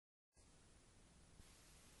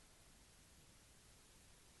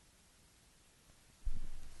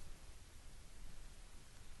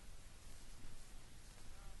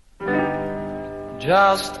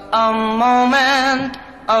Just a moment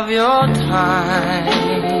of your time.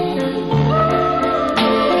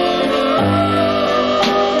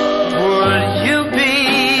 Would you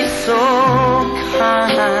be so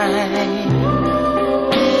kind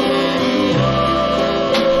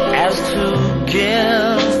as to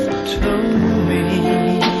give to me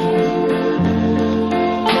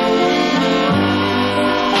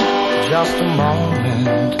just a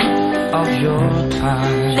moment of your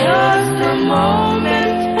time? Just a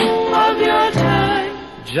moment of your time.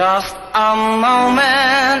 Just a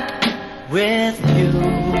moment with you.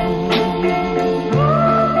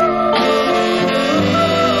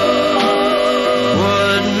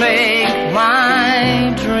 Would make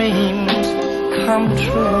my dreams come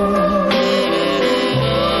true.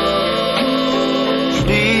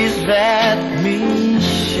 Please let me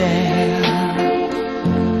share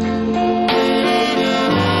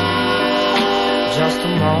just a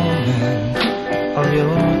moment of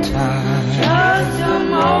your time. Just a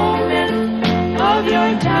moment of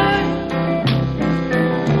your time.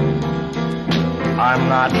 I'm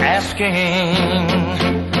not asking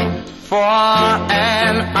for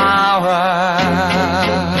an hour,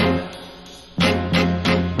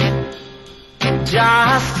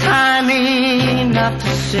 just time enough to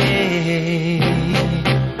say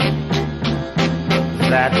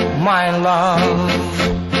that my love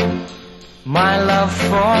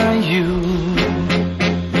for you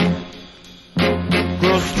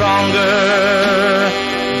grows stronger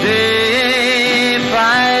day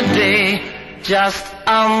by day. Just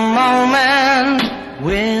a moment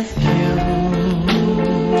with you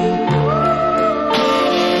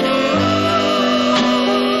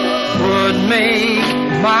would make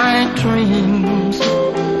my dreams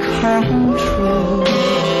come true.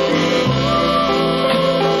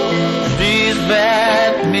 Please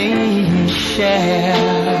let me share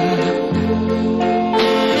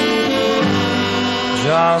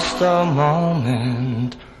just a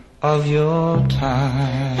moment of your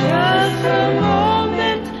time. Just a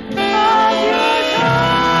moment of your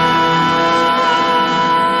time.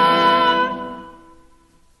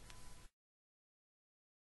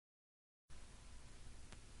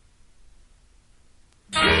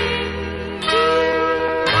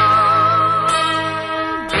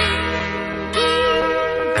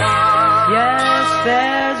 Yes,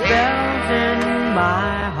 there's bells in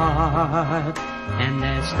my heart, and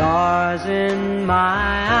there's stars in my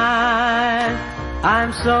eyes.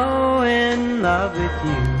 I'm so in love with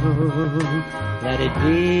you. Let it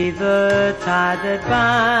be the tide that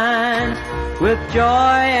binds with joy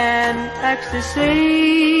and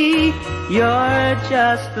ecstasy. You're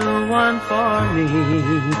just the one for me.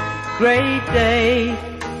 Great day,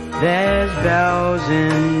 there's bells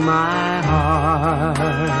in my heart.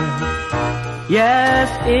 Yes,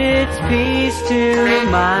 it's peace to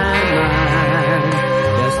my mind,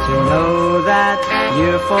 just to know that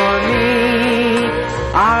you're for me.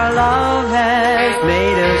 Our love has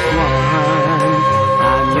made us one.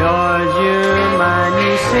 I'm yours, you're mine,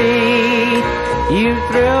 you see. You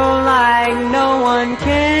thrill like no one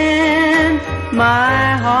can.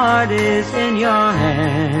 My heart is in your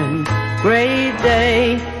hand. Great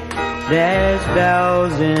day, there's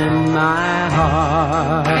bells in my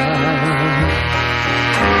heart.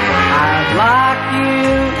 I've locked you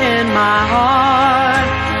in my heart.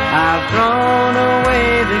 I've thrown away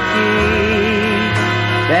the key.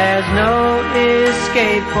 There's no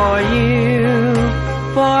escape for you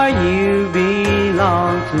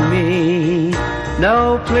belong to me.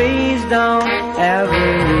 No, please don't ever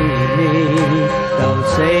leave me. Don't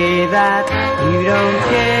say that you don't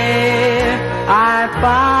care. I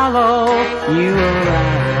follow you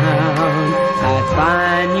around. I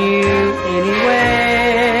find you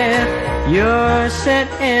anywhere. You're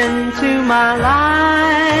sent into my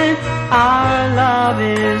life. Our love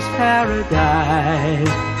is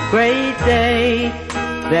paradise. Great day,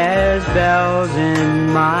 there's bells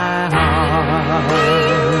in my heart.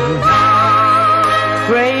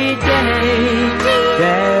 Great day,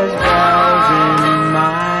 there's bells in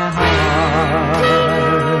my heart.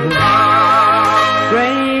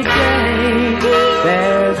 Great day,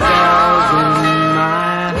 there's bells in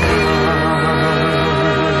my heart.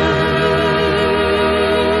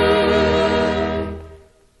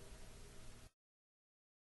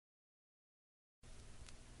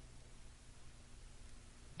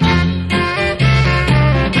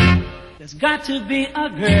 There's got to be a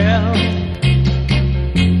girl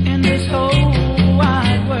in this whole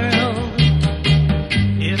wide world.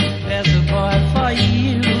 If there's a boy for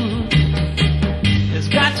you, there's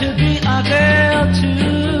got to be a girl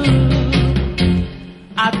too.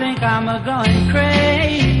 I think I'm a going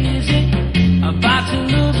crazy about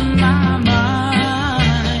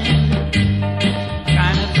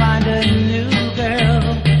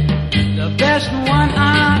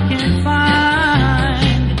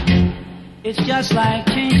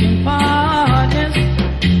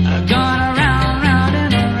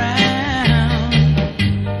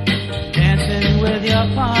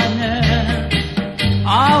your partner,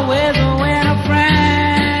 always when a frown.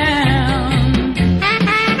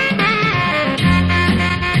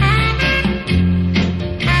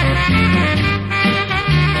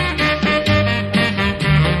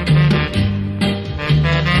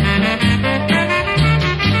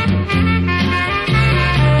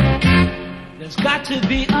 There's got to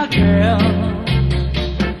be a girl,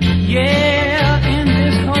 yeah, in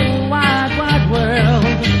this whole wide, wide world.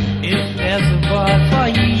 If there's a boy for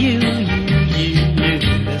you,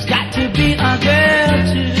 there's got to be a girl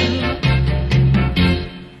too.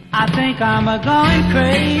 I think I'm going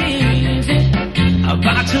crazy,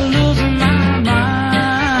 about to lose my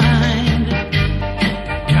mind,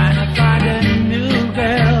 trying to find a new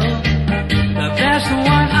girl, the best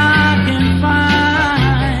one I can find.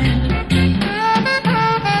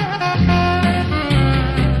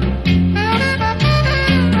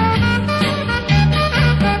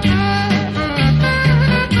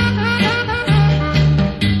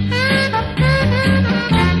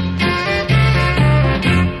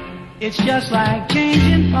 It's just like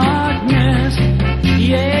changing partners,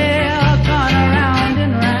 yeah, gone around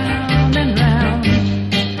and round and round,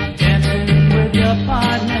 dancing with your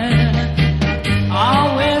partner,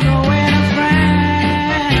 always when a frown.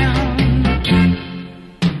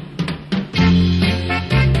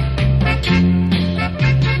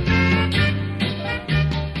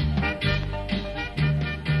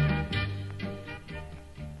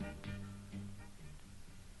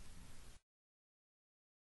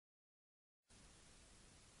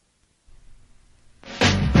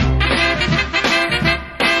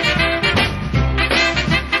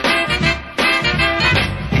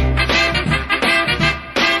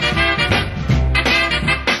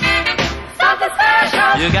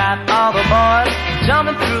 You got all the boys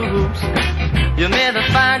jumping through hoops. You made the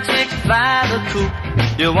fine chicks fly the coop.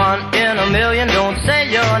 You're one in a million, don't say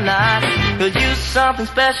you're not. 'Cause you're something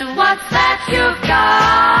special. What's that you've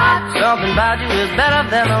got? Something about you is better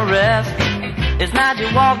than the rest. It's not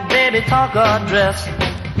your walk, baby, talk or dress.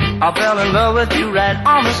 I fell in love with you right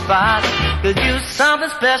on the spot. 'Cause you're something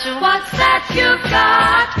special. What's that you've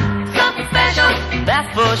got? Something special. That's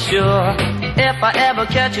for sure. If I ever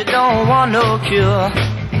catch you, don't want no cure.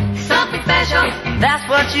 Something special. That's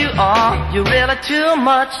what you are. You're really too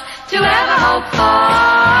much to ever hope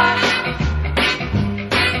for.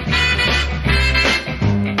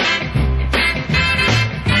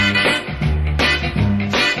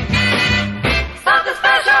 Something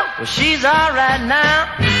special. Well, she's alright now.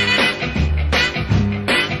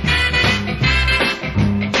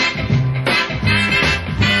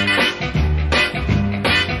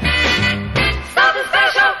 Something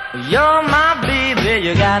special. You're my baby,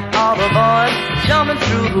 you got all the boys jumping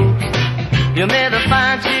through hoops. You made the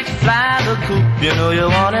fine chicks fly the coop. You know you're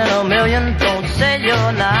one in a million, don't say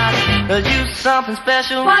you're not. 'Cause you're something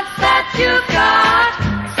special. What's that you've got?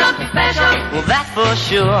 Something special. Well, that's for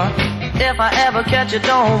sure. If I ever catch you,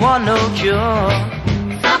 don't want no cure.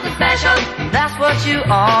 Something special. That's what you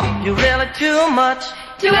are. You're really too much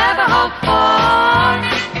to ever hope for.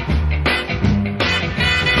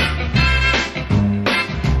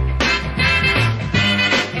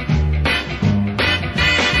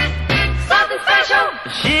 Something special.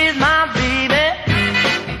 She's my baby.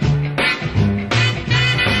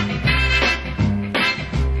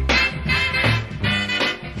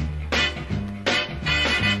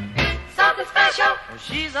 Something special.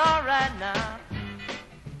 She's alright now.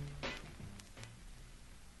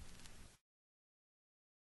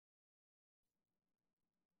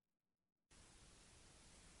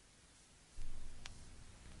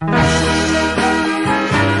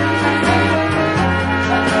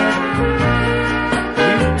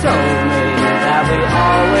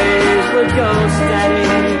 Go steady.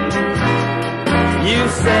 You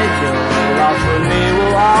said your love for me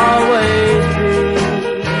will always be.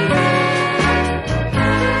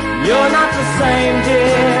 You're not the same,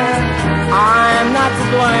 dear. I'm not to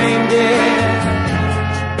blame,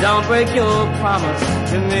 dear. Don't break your promise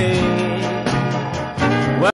to me.